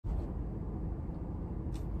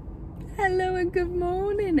Hello and good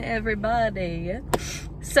morning, everybody.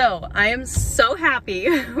 So I am so happy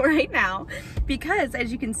right now because,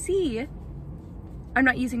 as you can see, I'm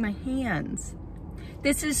not using my hands.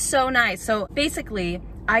 This is so nice. So basically,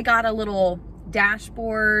 I got a little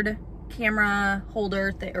dashboard camera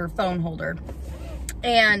holder or phone holder,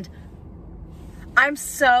 and I'm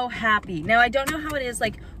so happy. Now, I don't know how it is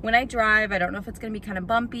like when I drive. I don't know if it's gonna be kind of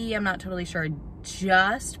bumpy. I'm not totally sure. I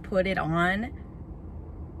just put it on,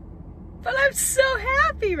 but I'm so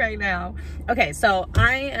happy right now. Okay, so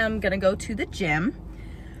I am gonna go to the gym.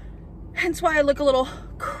 Hence why I look a little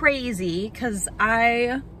crazy, because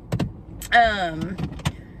I,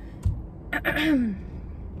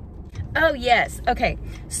 oh yes, okay.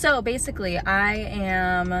 So basically I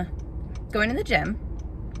am going to the gym,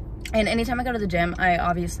 and anytime I go to the gym, I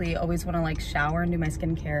obviously always wanna like shower and do my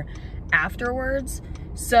skincare afterwards.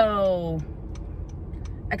 So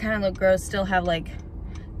I kind of look gross, still have like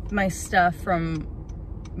my stuff from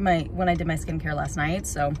when I did my skincare last night.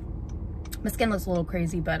 So my skin looks a little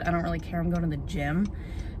crazy, but I don't really care. I'm going to the gym.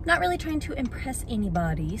 Not really trying to impress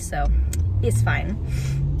anybody, so it's fine.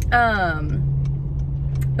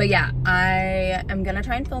 But yeah, I am gonna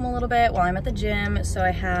try and film a little bit while I'm at the gym, so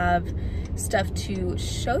I have stuff to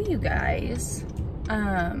show you guys.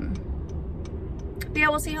 But yeah,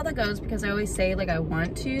 we'll see how that goes, because I always say like I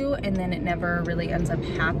want to, and then it never really ends up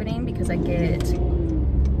happening because I get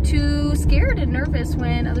too scared and nervous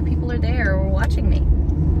when other people are there or watching me.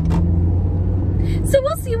 So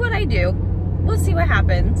we'll see what I do. We'll see what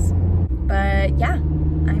happens. But yeah,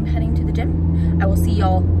 I'm heading to the gym. I will see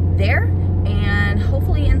y'all there and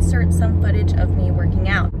hopefully insert some footage of me working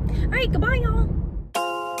out. All right, goodbye y'all.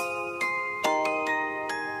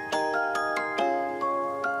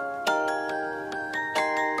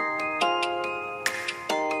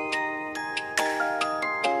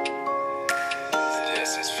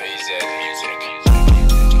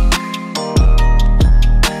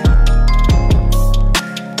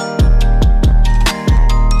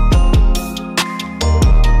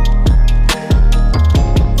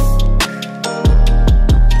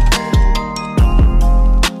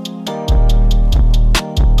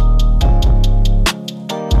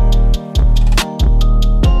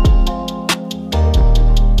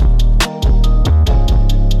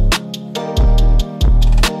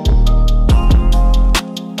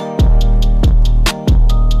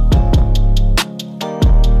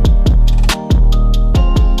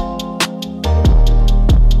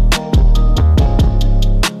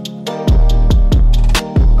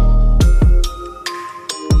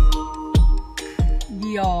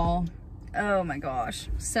 Y'all, oh my gosh,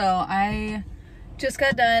 so I just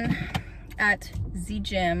got done at the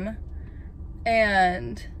gym,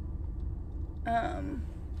 and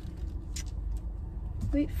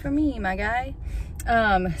wait for me, my guy.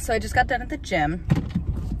 So I just got done at the gym,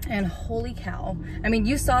 and holy cow, I mean,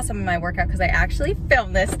 you saw some of my workout because I actually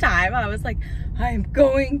filmed this time. I was like, I'm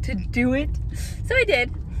going to do it, so I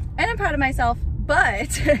did, and I'm proud of myself.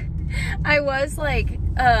 But I was like,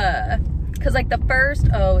 because like the first,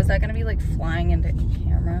 oh, is that gonna be like flying into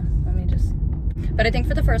camera? Let me just, but I think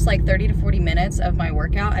for the first like 30 to 40 minutes of my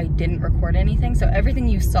workout, I didn't record anything. So everything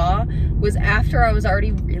you saw was after I was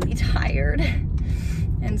already really tired.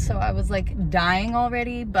 And so I was like dying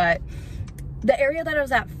already. But the area that I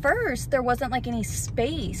was at first, there wasn't like any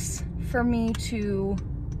space for me to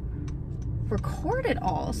record it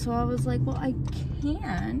all. So I was like, well, I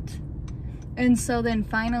can't. And so then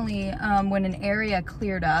finally, when an area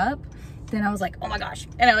cleared up, then I was like, oh my gosh.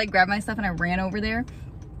 And I like grabbed my stuff and I ran over there.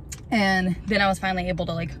 And then I was finally able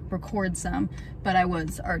to like record some, but I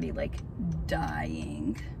was already like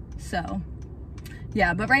dying. So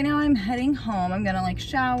yeah, but right now I'm heading home. I'm gonna like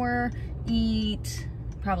shower, eat,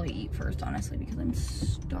 probably eat first, honestly, because I'm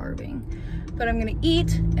starving. But I'm gonna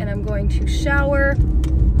eat and I'm going to shower.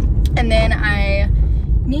 And then I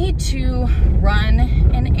need to run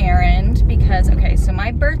an errand because, okay, so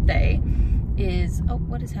my birthday is, oh,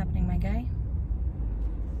 what is happening, my guy?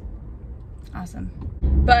 Awesome.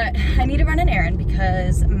 But I need to run an errand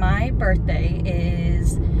because my birthday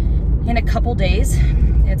is in a couple days.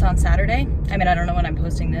 It's on Saturday. I mean, I don't know when I'm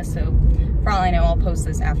posting this, so for all I know, I'll post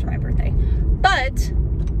this after my birthday. But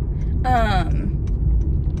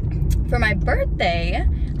for my birthday,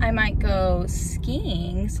 I might go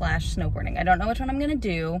skiing / snowboarding. I don't know which one I'm gonna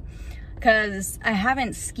do because I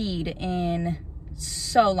haven't skied in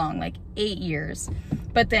so long, like 8 years.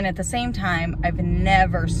 But then at the same time, I've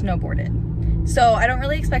never snowboarded. So I don't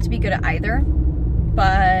really expect to be good at either,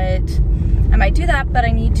 but I might do that. But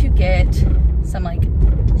I need to get some like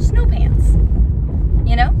snow pants,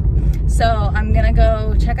 you know? So So I'm gonna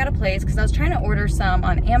go check out a place because I was trying to order some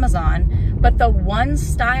on Amazon, but the one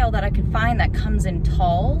style that I could find that comes in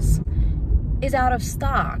talls is out of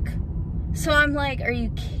stock. So I'm like, are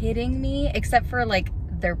you kidding me? Except for like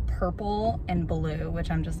they're purple and blue,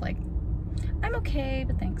 which I'm just like, I'm okay,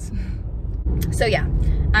 but thanks. So yeah,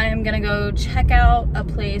 I'm gonna go check out a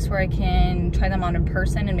place where I can try them on in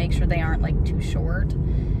person and make sure they aren't like too short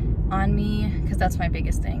on me, because that's my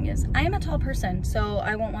biggest thing is I am a tall person, so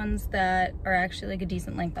I want ones that are actually like a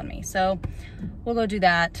decent length on me. So we'll go do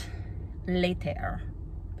that later.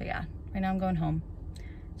 But yeah, right now I'm going home,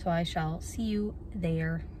 so I shall see you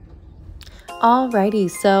there.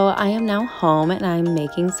 Alrighty, so I am now home and I'm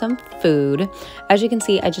making some food. As you can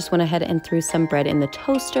see, I just went ahead and threw some bread in the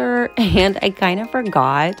toaster, and I kind of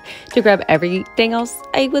forgot to grab everything else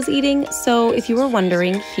I was eating. So if you were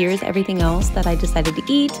wondering, here's everything else that I decided to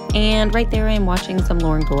eat. And right there I am watching some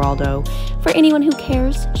Lauren Geraldo. For anyone who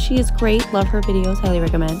cares, she is great. Love her videos, highly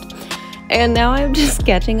recommend. And now I'm just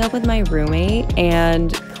catching up with my roommate,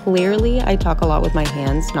 and clearly I talk a lot with my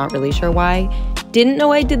hands, not really sure why. Didn't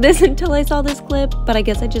know I did this until I saw this clip, but I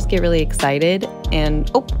guess I just get really excited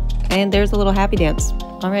and oh, and there's a little happy dance.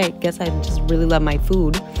 All right, guess I just really love my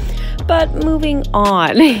food. But moving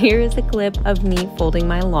on, here is a clip of me folding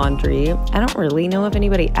my laundry. I don't really know if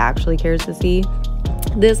anybody actually cares to see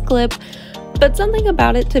this clip, but something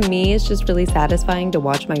about it to me is just really satisfying to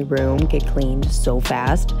watch my room get cleaned so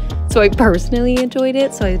fast. So I personally enjoyed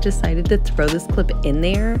it, so I decided to throw this clip in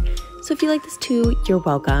there. So if you like this too, you're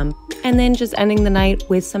welcome. And then just ending the night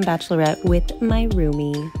with some Bachelorette with my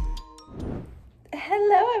roomie.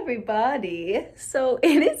 Hello everybody. So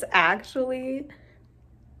it is actually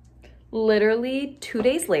literally 2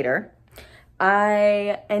 days later.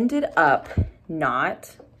 I ended up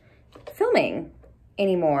not filming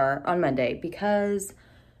anymore on Monday because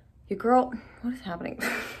your girl, what is happening?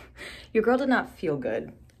 Your girl did not feel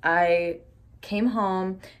good. I came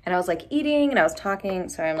home and I was like eating and I was talking.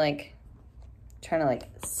 Sorry, I'm like trying to like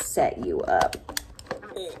set you up.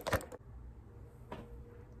 Yeah,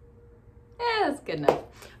 that's good enough.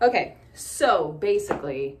 Okay, so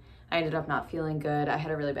basically I ended up not feeling good. I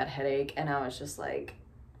had a really bad headache and I was just like,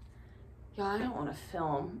 yeah, I don't want to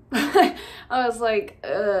film. I was like,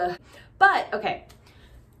 ugh. But okay,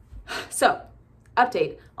 so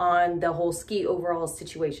update on the whole ski overalls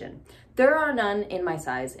situation. There are none in my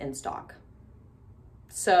size in stock.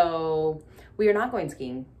 So we are not going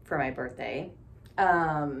skiing for my birthday.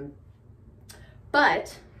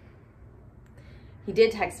 But he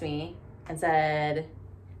did text me and said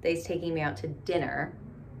that he's taking me out to dinner.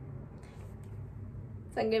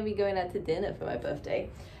 So I'm gonna be going out to dinner for my birthday.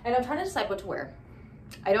 And I'm trying to decide what to wear.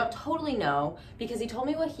 I don't totally know because he told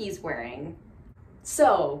me what he's wearing.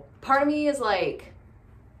 So part of me is like,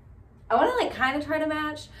 I wanna like kind of try to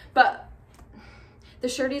match, but the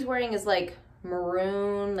shirt he's wearing is like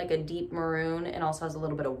maroon, like a deep maroon, and also has a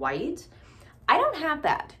little bit of white. I don't have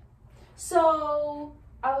that. So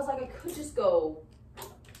I was like, I could just go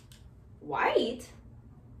white.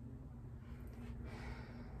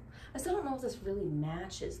 I still don't know if this really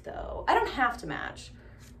matches though. I don't have to match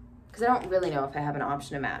because I don't really know if I have an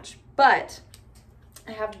option to match, but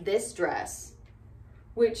I have this dress,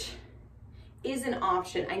 which is an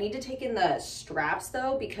option. I need to take in the straps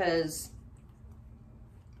though, because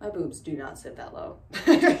my boobs do not sit that low.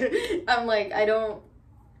 I'm like, I don't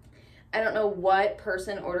know what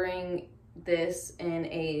person ordering this in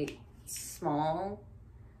a small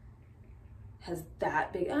has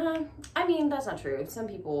that big. I mean, that's not true. Some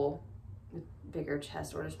people with bigger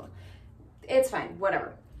chest order small. It's fine,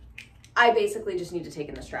 whatever. I basically just need to take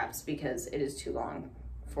in the straps because it is too long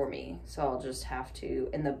for me. So I'll just have to,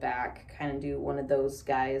 in the back, kind of do one of those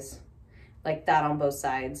guys like that on both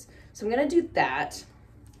sides. So I'm gonna do that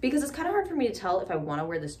because it's kind of hard for me to tell if I want to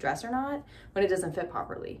wear this dress or not when it doesn't fit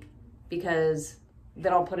properly, because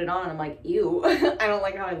then I'll put it on and I'm like, ew, I don't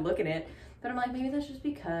like how I look in it. But I'm like, maybe that's just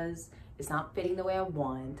because it's not fitting the way I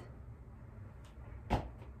want.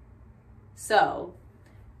 So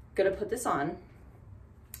gonna put this on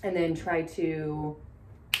and then try to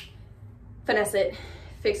finesse it,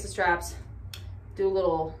 fix the straps, do a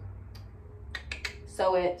little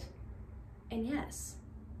sew it, and yes.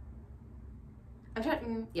 I'm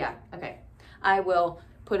trying, yeah, okay. I will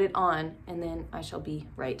put it on and then I shall be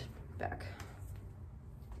right back.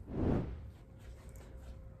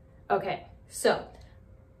 Okay, so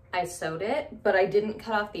I sewed it, but I didn't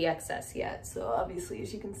cut off the excess yet. So obviously,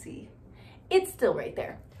 as you can see, it's still right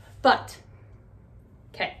there. But,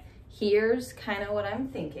 okay, here's kind of what I'm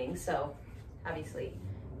thinking. So obviously,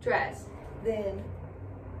 dress, then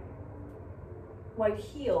white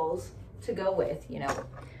heels to go with, you know,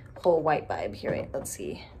 pull a white vibe here. Wait, let's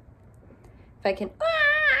see if I can.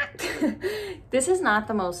 This is not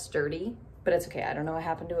the most sturdy, but it's okay. I don't know what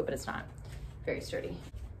happened to it, but it's not very sturdy.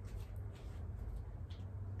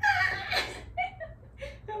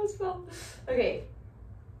 That was fun. Okay.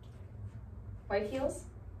 White heels?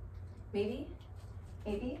 Maybe?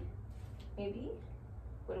 Maybe? Maybe?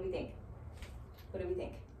 What do we think? What do we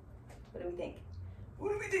think? What do we think?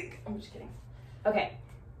 What do we think? I'm just kidding. Okay.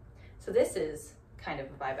 So this is kind of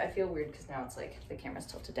a vibe. I feel weird because now it's like the camera's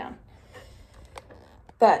tilted down.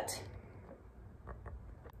 But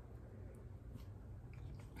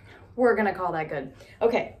we're gonna call that good.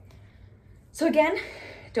 Okay. So again,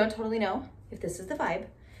 don't totally know if this is the vibe.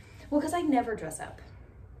 Well, because I never dress up.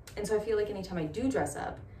 And so I feel like anytime I do dress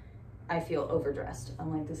up, I feel overdressed.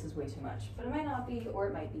 I'm like, this is way too much. But it might not be, or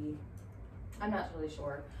it might be. I'm not really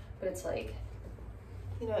sure. But it's like,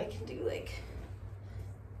 you know, I can do like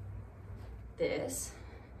this.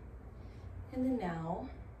 And then now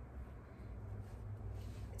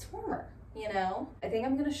it's warmer, you know? I think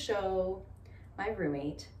I'm gonna show my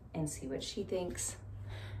roommate and see what she thinks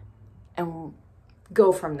and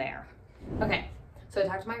go from there. Okay, so I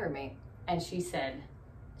talked to my roommate and she said,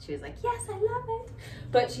 she was like, yes, I love it.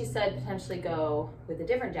 But she said potentially go with a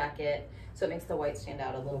different jacket so it makes the white stand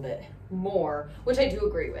out a little bit more, which I do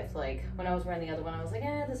agree with. Like when I was wearing the other one, I was like,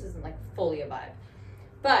 this isn't like fully a vibe.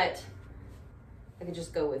 But I could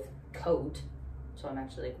just go with coat, so I'm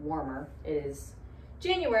actually like warmer. It is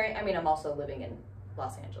January. I mean, I'm also living in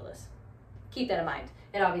Los Angeles. Keep that in mind.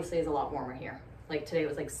 It obviously is a lot warmer here. Like today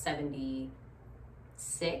was like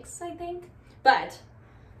 76, I think. But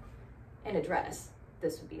in a dress,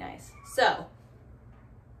 this would be nice. So,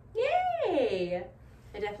 yay!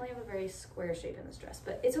 I definitely have a very square shape in this dress,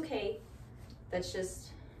 but it's okay. That's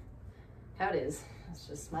just how it is. That's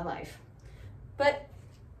just my life. But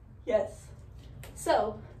yes.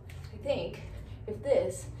 So I think if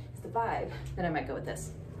this is the vibe, then I might go with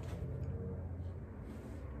this.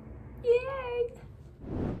 Yay!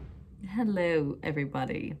 Hello,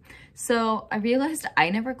 everybody. So I realized I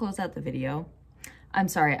never close out the video. I'm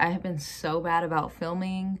sorry, I have been so bad about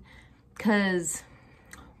filming because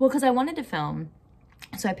I wanted to film.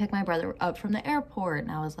 So I picked my brother up from the airport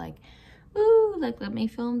and I was like, ooh, like let me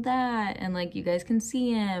film that. And like you guys can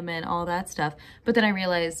see him and all that stuff. But then I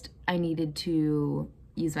realized I needed to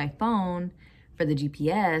use my phone for the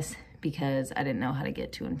GPS because I didn't know how to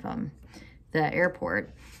get to and from the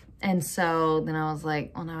airport. And so then I was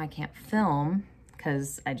like, well, now I can't film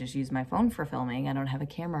because I just use my phone for filming. I don't have a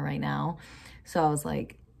camera right now. So I was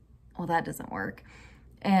like, well, that doesn't work.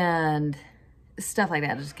 And stuff like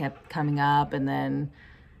that just kept coming up. And then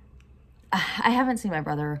I haven't seen my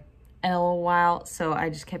brother in a little while. So I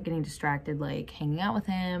just kept getting distracted, like hanging out with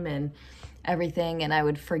him and everything. And I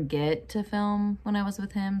would forget to film when I was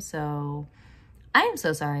with him. So I am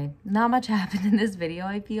so sorry. Not much happened in this video,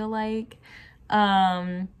 I feel like.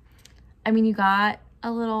 I mean, you got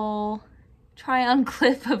a little try on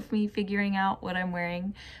clip of me figuring out what I'm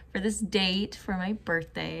wearing for this date for my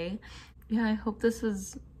birthday. Yeah, I hope this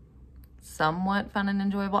was somewhat fun and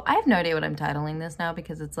enjoyable. I have no idea what I'm titling this now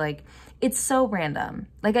because it's like, it's so random.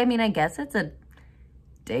 Like, I mean, I guess it's a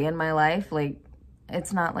day in my life. Like,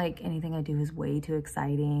 it's not like anything I do is way too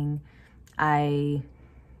exciting. I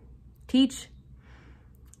teach,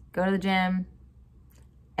 go to the gym,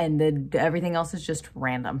 and then everything else is just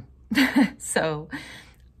random. So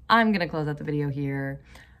I'm gonna close out the video here.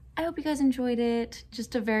 I hope you guys enjoyed it.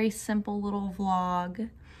 Just a very simple little vlog.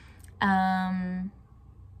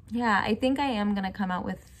 Yeah, I think I am gonna come out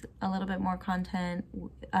with a little bit more content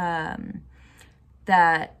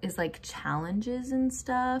that is like challenges and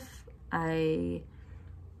stuff. I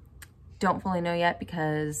don't fully know yet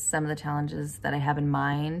because some of the challenges that I have in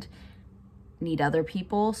mind need other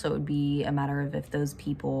people, so it would be a matter of if those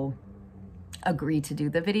people agree to do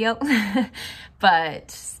the video.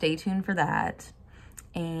 But stay tuned for that.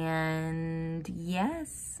 And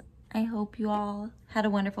yes, I hope you all had a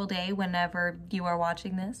wonderful day whenever you are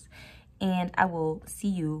watching this, and I will see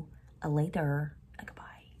you later.